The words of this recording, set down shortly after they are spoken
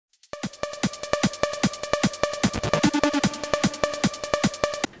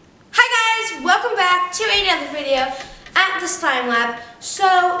another video at the Slime Lab.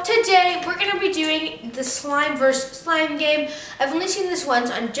 So today we're going to be doing the slime versus slime game. I've only seen this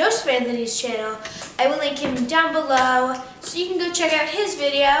once on Joseph Anthony's channel. I will link him down below so you can go check out his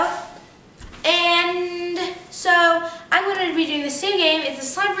video. And so I'm going to be doing the same game. It's a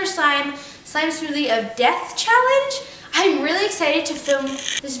slime versus slime smoothie of death challenge. I'm really excited to film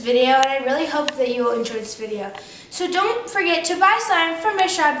this video and I really hope that you will enjoy this video. So don't forget to buy slime from my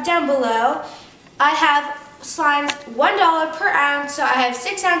shop down below. I have slimes $1 per ounce, so I have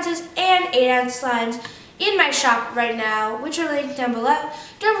 6 ounces and 8 ounce slimes in my shop right now, which are linked down below.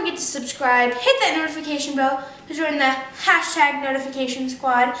 Don't forget to subscribe, hit that notification bell to join the hashtag notification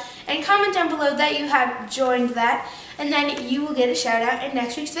squad, and comment down below that you have joined that, and then you will get a shout out in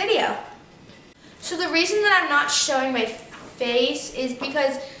next week's video. So the reason that I'm not showing my face is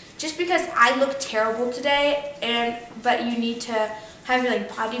because I look terrible today, but you need to have your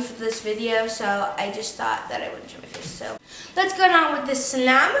body for this video, so I just thought that I wouldn't show my face. So let's go on with the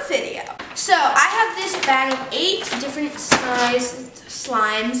slime video. So I have this bag of 8 different sized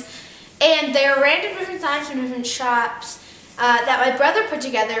slimes, and they're random different slimes from different shops that my brother put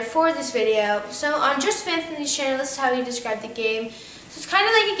together for this video. So on Joseph Anthony's channel, this is how he described the game. So it's kind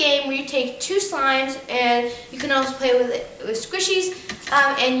of like a game where you take 2 slimes, and you can also play with it with squishies,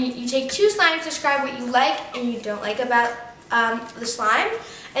 and you take 2 slimes, describe what you like and you don't like about the slime,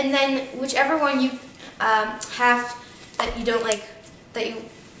 and then whichever one you have that you don't like, that you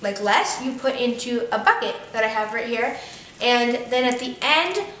like less, you put into a bucket that I have right here. And then at the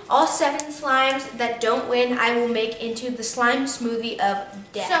end, all 7 slimes that don't win, I will make into the slime smoothie of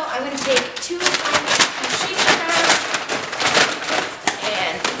death. So I'm going to take 2 slime sheets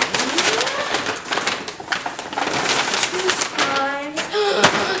and 2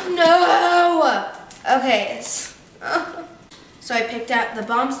 slimes. No! Okay. So I picked out the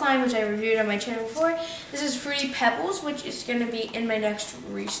bomb slime, which I reviewed on my channel before. This is Fruity Pebbles, which is going to be in my next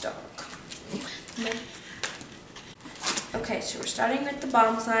restock. Okay, so we're starting with the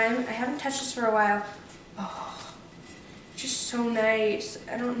bomb slime. I haven't touched this for a while. Oh, just so nice.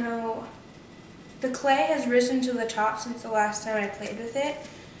 I don't know. The clay has risen to the top since the last time I played with it.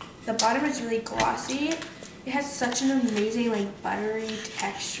 The bottom is really glossy. It has such an amazing, buttery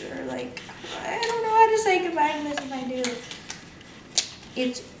texture. I don't know how to say goodbye to this if I do.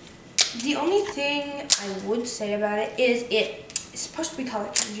 It's the only thing I would say about it is it's supposed to be color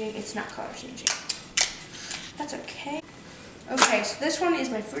changing. It's not color changing. That's okay. Okay, so this one is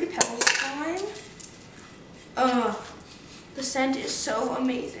my Fruity Pebbles slime. The scent is so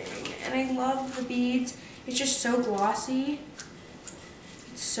amazing, and I love the beads. It's just so glossy.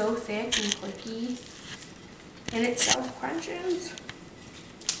 It's so thick and clicky, and it self-crunches.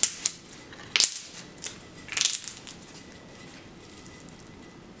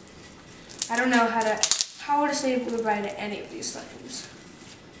 I don't know how to say goodbye to any of these slimes.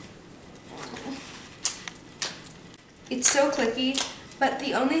 It's so clicky, but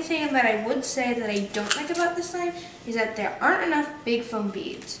the only thing that I would say that I don't like about this slime is that there aren't enough big foam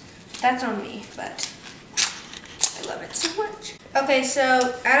beads. That's on me, but I love it so much. Okay,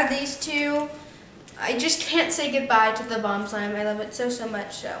 so out of these 2, I just can't say goodbye to the bomb slime. I love it so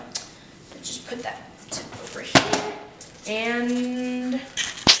much, so let's just put that over here and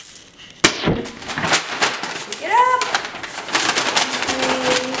shake it up.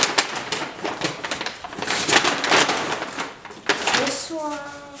 This one.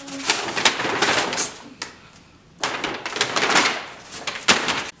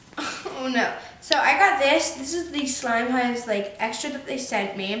 Oh no. So I got this. This is the Slime Hives extra that they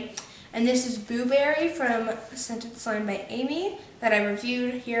sent me. And this is Boo Berry from Scented Slime by Amy that I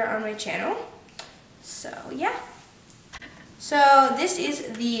reviewed here on my channel. So yeah. So this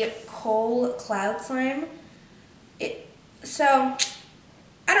is the Coal Cloud Slime. So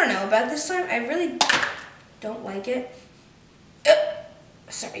I don't know about this slime. I really don't like it.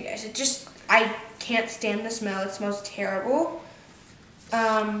 Sorry guys, I can't stand the smell. It smells terrible.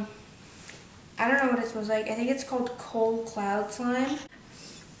 I don't know what it smells like. I think it's called Coal Cloud Slime.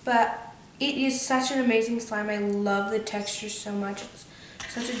 But it is such an amazing slime. I love the texture so much. It's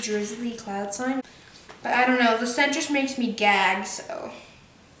such a drizzly cloud slime. But I don't know, the scent just makes me gag, so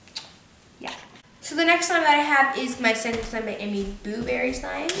yeah. So the next slime that I have is my Scented Slime by Amy Boo Berry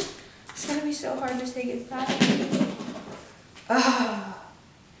slime. It's gonna be so hard to say goodbye. Oh,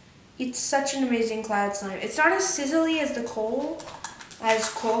 it's such an amazing cloud slime. It's not as sizzly as Coal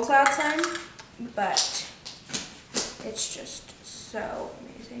Cloud Slime, but it's just so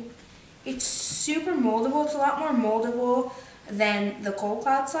amazing. It's super moldable. It's a lot more moldable than the Coal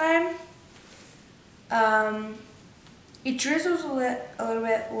Cloud Slime. It drizzles a little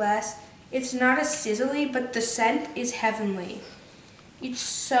bit less. It's not as sizzly, but the scent is heavenly. It's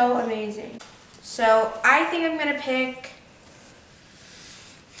so amazing. So I think I'm gonna pick,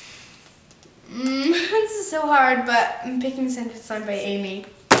 this is so hard, but I'm picking Scented Slime by Amy.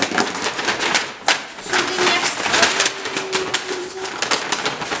 So the next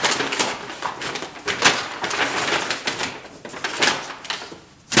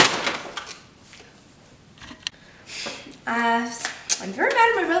I'm very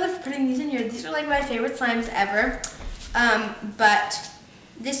mad at my brother for putting these in here. These are like my favorite slimes ever. But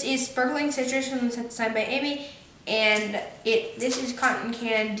this is Sparkling Citrus from the Scented Slime by Amy, and this is Cotton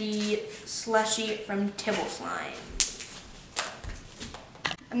Candy Slushy from Tibble Slime.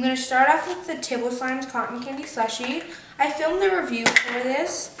 I'm going to start off with the Tibble Slime's Cotton Candy Slushy. I filmed the review for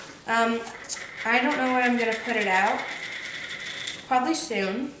this. I don't know when I'm going to put it out. Probably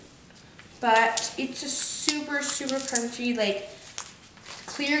soon. But it's a super, super crunchy, like,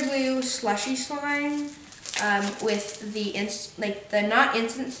 clear glue slushy slime with the not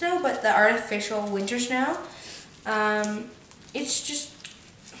instant snow, but the artificial winter snow. It's just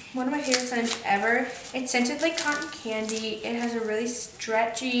one of my favorite slimes ever. It's scented like cotton candy. It has a really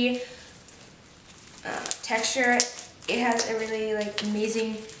stretchy texture. It has a really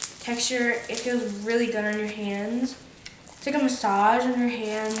amazing texture. It feels really good on your hands. It's like a massage on your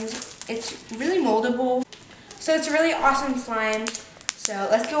hands. It's really moldable. So it's a really awesome slime. So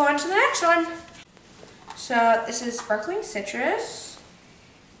let's go on to the next one. So this is Sparkling Citrus.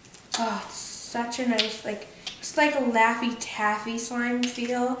 Oh, it's such a nice, it's like a Laffy Taffy slime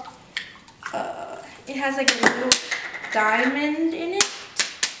feel. It has like a little diamond in it.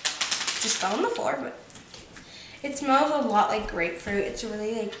 Just fell on the floor, but it smells a lot like grapefruit. It's a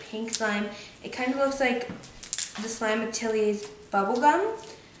really pink slime. It kind of looks like the Slime Atelier's bubblegum.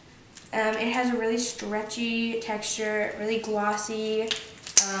 It has a really stretchy texture, really glossy.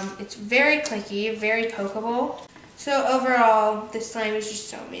 It's very clicky, very pokeable. So overall, this slime is just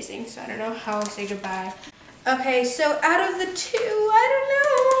so amazing. So I don't know how I'll say goodbye. Okay, so out of the two, I don't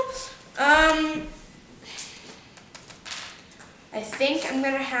know. I think I'm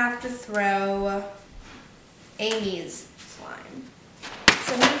gonna have to throw Amy's slime.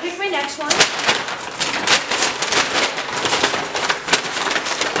 So I'm gonna pick my next one.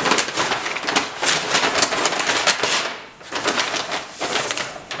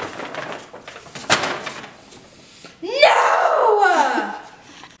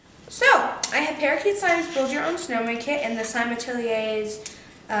 Parakeet Slime's Build Your Own Snowman Kit and the Slime Atelier's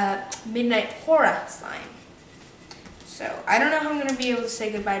Midnight Horror Slime. So I don't know how I'm going to be able to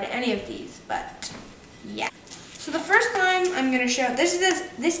say goodbye to any of these, but yeah. So the first slime I'm going to show, this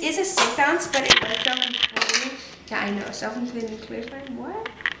is a 6 ounce, but it does self-inflating. Yeah, I know, self-inflating clear slime, what?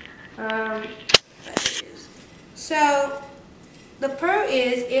 But it is. So the pro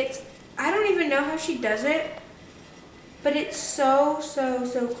is, I don't even know how she does it, but it's so, so,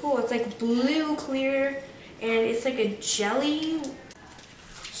 so cool. It's like blue clear, and it's like a jelly.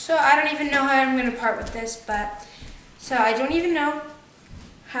 So I don't even know how I'm gonna part with this, but, so I don't even know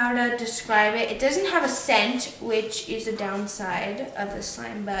how to describe it. It doesn't have a scent, which is a downside of the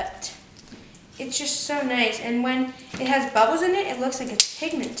slime, but it's just so nice. And when it has bubbles in it, it looks like it's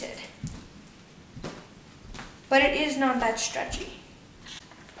pigmented. But it is not that stretchy.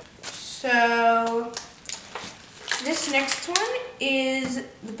 So this next one is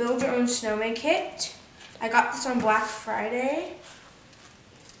the Build Your Own Snowman Kit. I got this on Black Friday.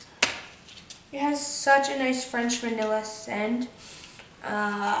 It has such a nice French vanilla scent.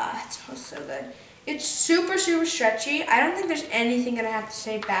 It smells so good. It's super, super stretchy. I don't think there's anything that I have to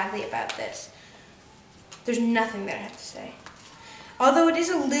say badly about this. There's nothing that I have to say. Although it is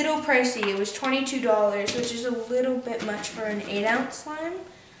a little pricey. It was $22, which is a little bit much for an 8 ounce slime.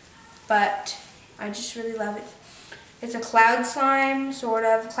 But I just really love it. It's a cloud slime, sort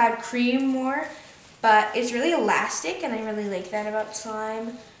of, cloud cream more, but it's really elastic, and I really like that about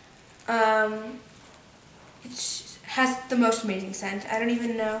slime. It has the most amazing scent. I don't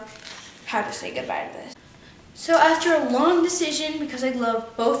even know how to say goodbye to this. So after a long decision, because I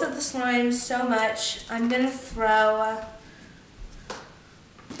love both of the slimes so much, I'm going to throw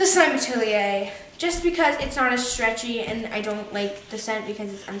the Slime Atelier, just because it's not as stretchy, and I don't like the scent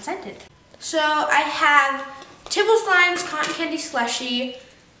because it's unscented. So I have Tibble Slime's Cotton Candy Slushy,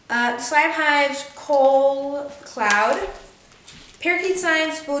 the Slime Hive's Coal Cloud, Parakeet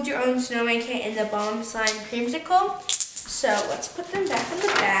Slime's Build Your Own Snowman Kit, and the Bomb Slime Creamsicle. So let's put them back in the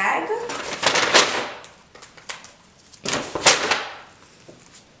bag.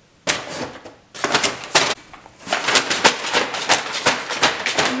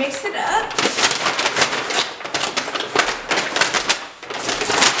 Mix it up.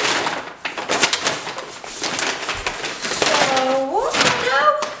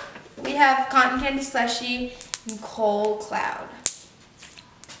 have Cotton Candy Slushy and Coal Cloud.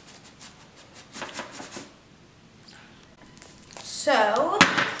 So,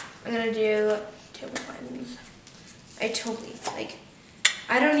 I'm gonna do table slimes.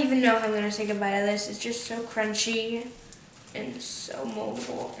 I don't even know how I'm gonna say goodbye to this. It's just so crunchy and so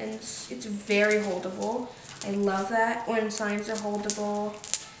moldable, and it's very holdable. I love that when slimes are holdable.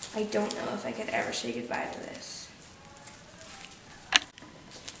 I don't know if I could ever say goodbye to this.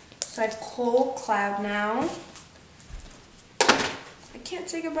 So I have Coal Cloud now. I can't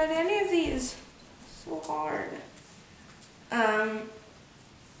say goodbye to any of these. So hard.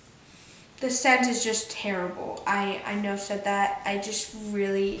 The scent is just terrible. I know I've said that. I just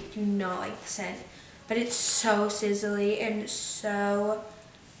really do not like the scent. But it's so sizzly and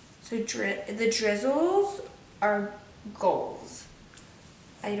the drizzles are goals.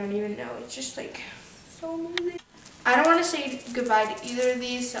 I don't even know. It's just like so amazing. I don't want to say goodbye to either of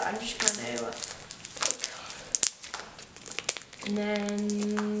these, so I'm just gonna and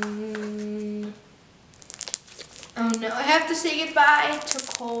then oh no, I have to say goodbye to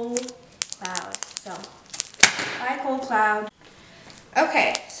Coal Cloud. So bye, Coal Cloud.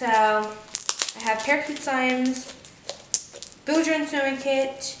 Okay, so I have Parakeet Slimes, Build Your Own Snowman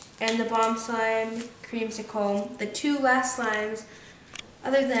Kit, and the Bomb Slime Creamsicle, the two last slimes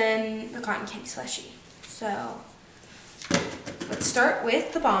other than the Cotton Candy Slushy. So let's start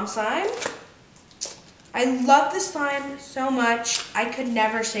with the Bomb Slime. I love this slime so much. I could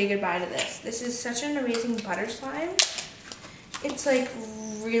never say goodbye to this. This is such an amazing butter slime. It's like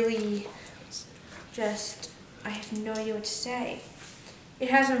really just, I have no idea what to say. It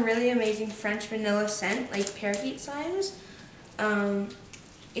has a really amazing French vanilla scent like Parakeet Slimes.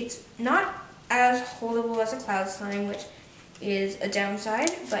 It's not as holdable as a cloud slime, which is a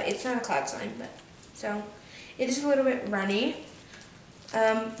downside, but it's not a cloud slime, so it is a little bit runny.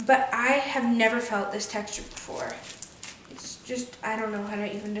 But I have never felt this texture before. It's just, I don't know how to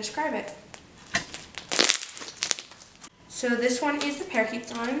even describe it. So this one is the Parakeet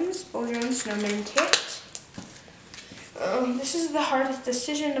Slimes Build Your Own Snowman Kit. This is the hardest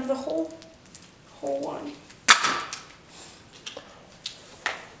decision of the whole one.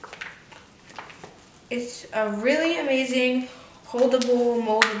 It's a really amazing, holdable,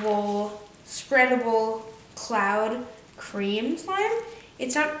 moldable, spreadable cloud cream slime.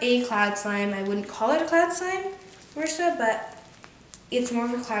 It's not a cloud slime. I wouldn't call it a cloud slime, Marissa, but it's more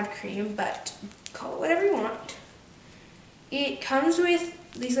of a cloud cream, but call it whatever you want. It comes with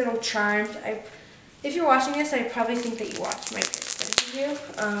these little charms. If you're watching this, I probably think that you watched my first video.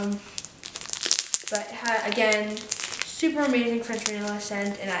 But again, super amazing French vanilla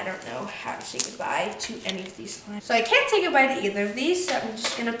scent, and I don't know how to say goodbye to any of these slimes. So I can't say goodbye to either of these, so I'm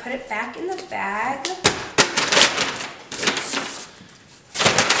just gonna put it back in the bag.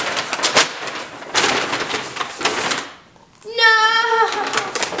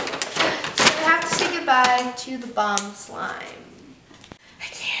 To the Bomb Slime. I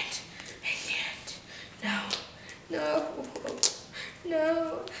can't. No.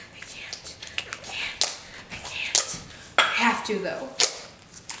 I can't. I have to though.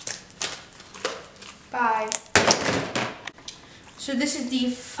 Bye. So this is the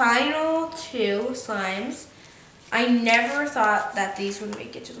final two slimes. I never thought that these would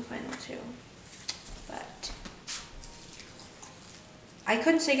make it to the final two, but I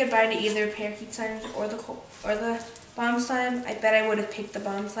couldn't say goodbye to either Parakeet Slimes or the Bomb Slime. I bet I would have picked the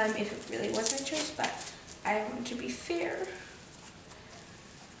Bomb Slime if it really was my choice, but I want to be fair.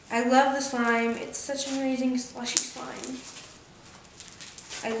 I love the slime. It's such an amazing slushy slime.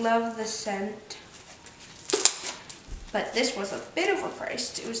 I love the scent. But this was a bit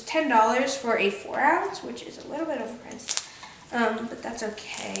overpriced. It was $10 for a 4-ounce, which is a little bit overpriced. But that's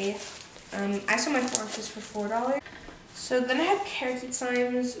okay. I saw my 4 ounces for $4. So then I have Parakeet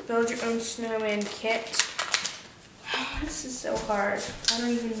Slimes Build Your Own Snowman Kit. This is so hard. I don't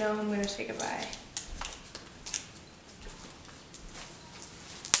even know how I'm going to say goodbye.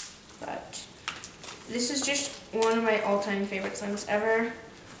 But this is just one of my all-time favorite slimes ever. I'm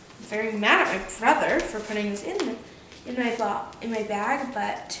very mad at my brother for putting this in my bag,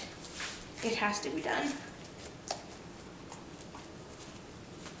 but it has to be done.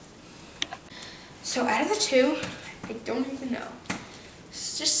 So out of the two, I don't even know.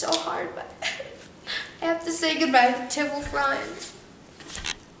 It's just so hard, but I have to say goodbye to Tibble Slimes.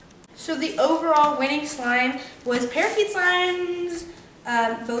 So the overall winning slime was Parakeet Slimes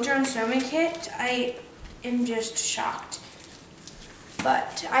Build Your Own Snowman Kit. I am just shocked.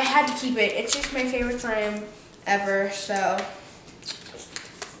 But I had to keep it. It's just my favorite slime ever. So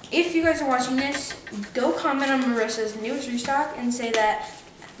if you guys are watching this, go comment on Marissa's newest restock and say that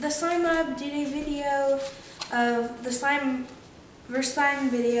the Slime Lab did a video of the slime versus slime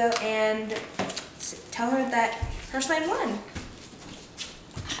video and tell her that her slime won.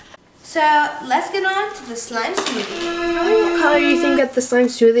 So let's get on to the slime smoothie. Tell me what color you think that the slime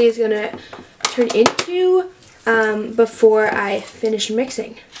smoothie is gonna turn into before I finish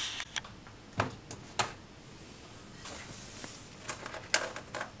mixing.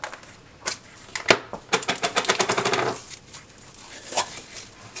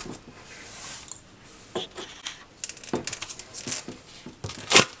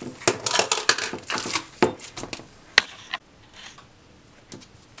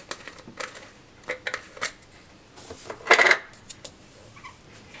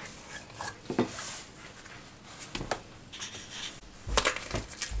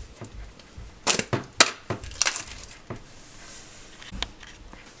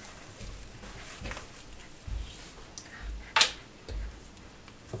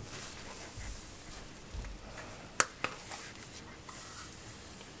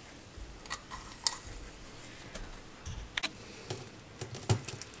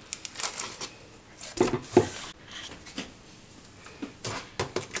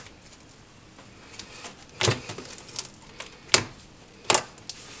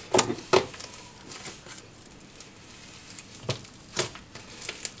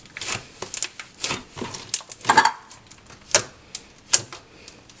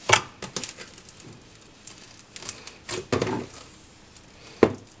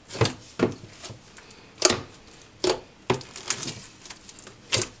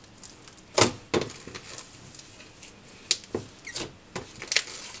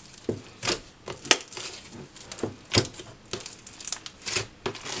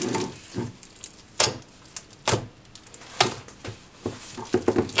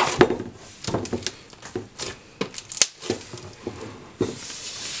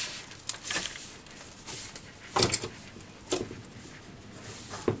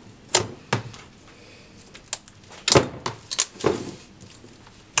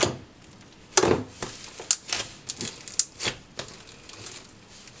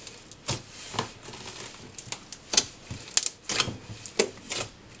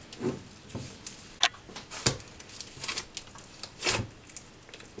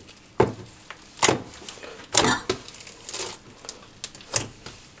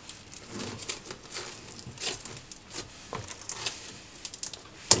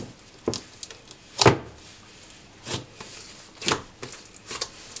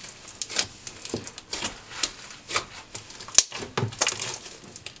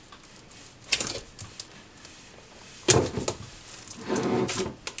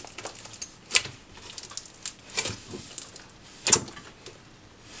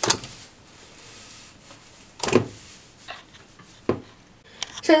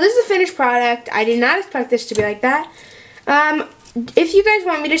 So this is the finished product. I did not expect this to be like that. If you guys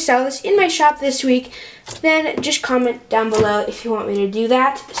want me to sell this in my shop this week, then just comment down below if you want me to do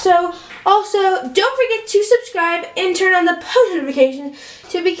that. So also, don't forget to subscribe and turn on the post notifications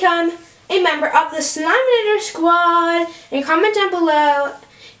to become a member of the Sliminator Squad. And comment down below,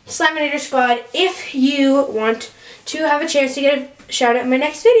 Sliminator Squad, if you want to have a chance to get a shout out in my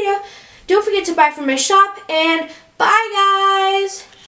next video. Don't forget to buy from my shop, and bye guys!